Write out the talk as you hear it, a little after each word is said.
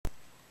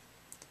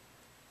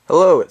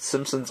Hello, it's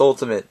Simpsons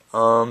Ultimate.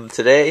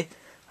 Today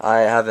I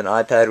have an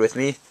iPad with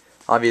me.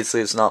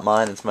 Obviously it's not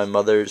mine, it's my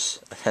mother's,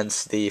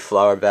 hence the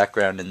flower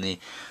background in the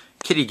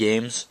kitty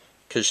games,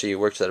 because she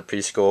works at a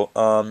preschool.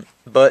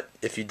 But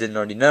if you didn't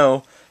already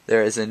know,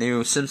 there is a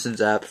new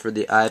Simpsons app for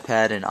the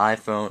iPad and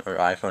iPhone, or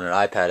iPhone and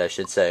iPad I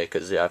should say,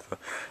 because the iPhone,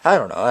 I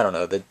don't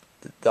know, the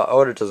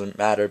order doesn't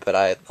matter, but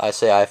I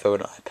say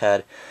iPhone and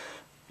iPad.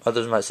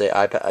 Others might say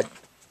iPad.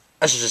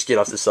 I should just get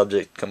off the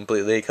subject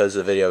completely because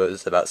the video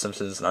is about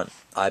Simpsons, not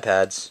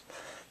iPads.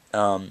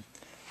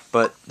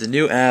 But the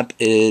new app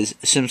is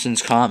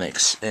Simpsons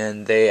Comics,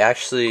 and they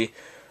actually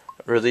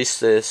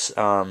released this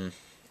on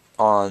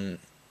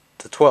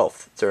the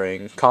 12th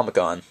during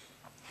Comic-Con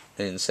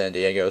in San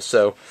Diego.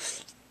 So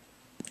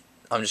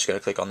I'm just going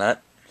to click on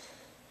that.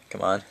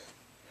 Come on.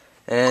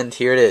 And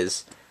here it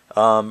is.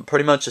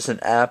 Pretty much just an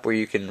app where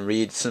you can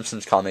read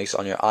Simpsons comics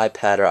on your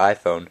iPad or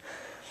iPhone.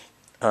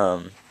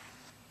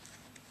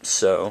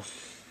 So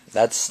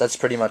that's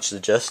pretty much the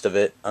gist of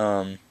it.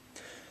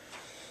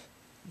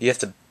 You have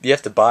to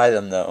buy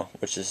them though,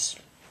 which is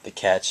the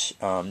catch.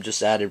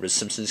 Just added with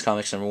Simpsons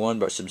Comics #1,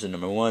 Bart Simpson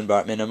 #1,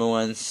 Bartman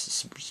 #1,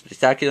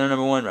 Spectacular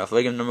 #1, Ralph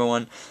Wiggum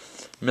 #1,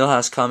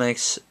 Millhouse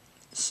Comics,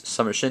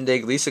 Summer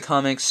Shindig, Lisa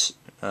Comics,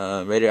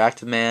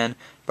 Radioactive Man,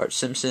 Bart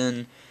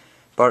Simpson,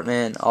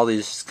 Bartman. All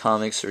these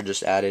comics are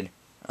just added.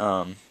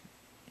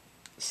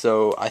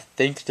 So I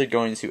think they're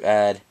going to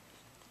add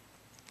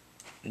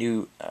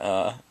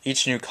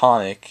each new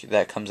comic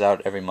that comes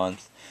out every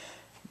month,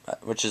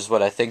 which is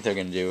what I think they're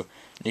going to do.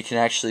 You can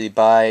actually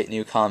buy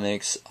new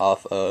comics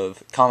off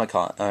of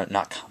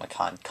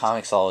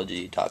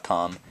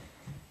Comixology.com,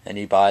 and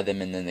you buy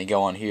them and then they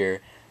go on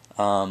here.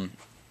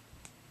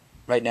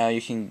 Right now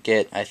you can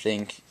get, I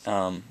think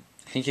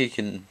you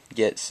can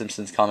get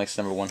Simpsons Comics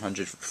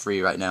 #100 for free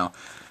right now,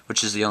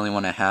 which is the only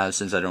one I have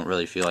since I don't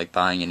really feel like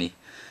buying any.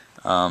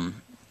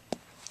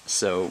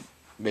 So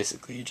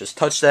basically you just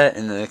touch that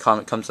and then the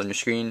comic comes on your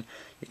screen.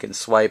 You can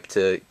swipe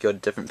to go to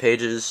different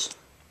pages.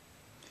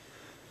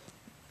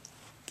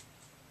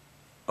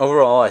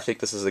 Overall, I think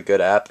this is a good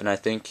app, and I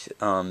think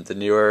the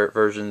newer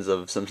versions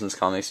of Simpsons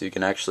comics, you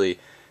can actually,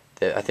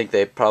 I think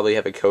they probably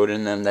have a code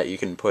in them that you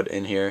can put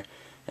in here,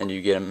 and you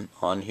get them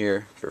on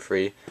here for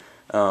free.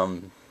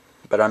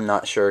 But I'm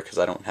not sure because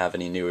I don't have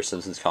any newer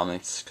Simpsons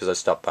comics because I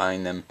stopped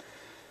buying them.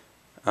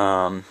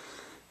 But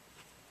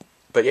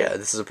yeah,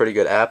 this is a pretty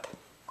good app.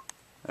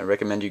 I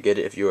recommend you get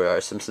it if you are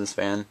a Simpsons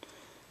fan.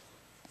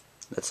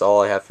 That's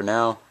all I have for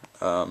now.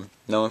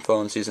 No info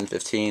on Season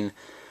 15,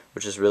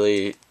 which is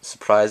really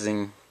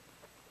surprising.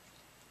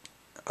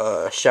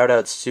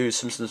 Shoutouts to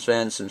Simpsons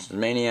fans, Simpsons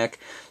Maniac,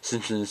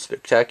 Simpsons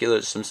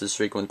Spectacular, Simpsons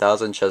Freak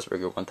 1000,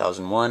 Chesburger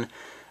 1001,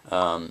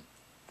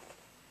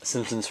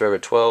 Simpsons Forever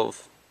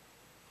 12.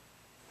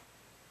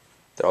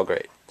 They're all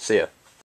great. See ya.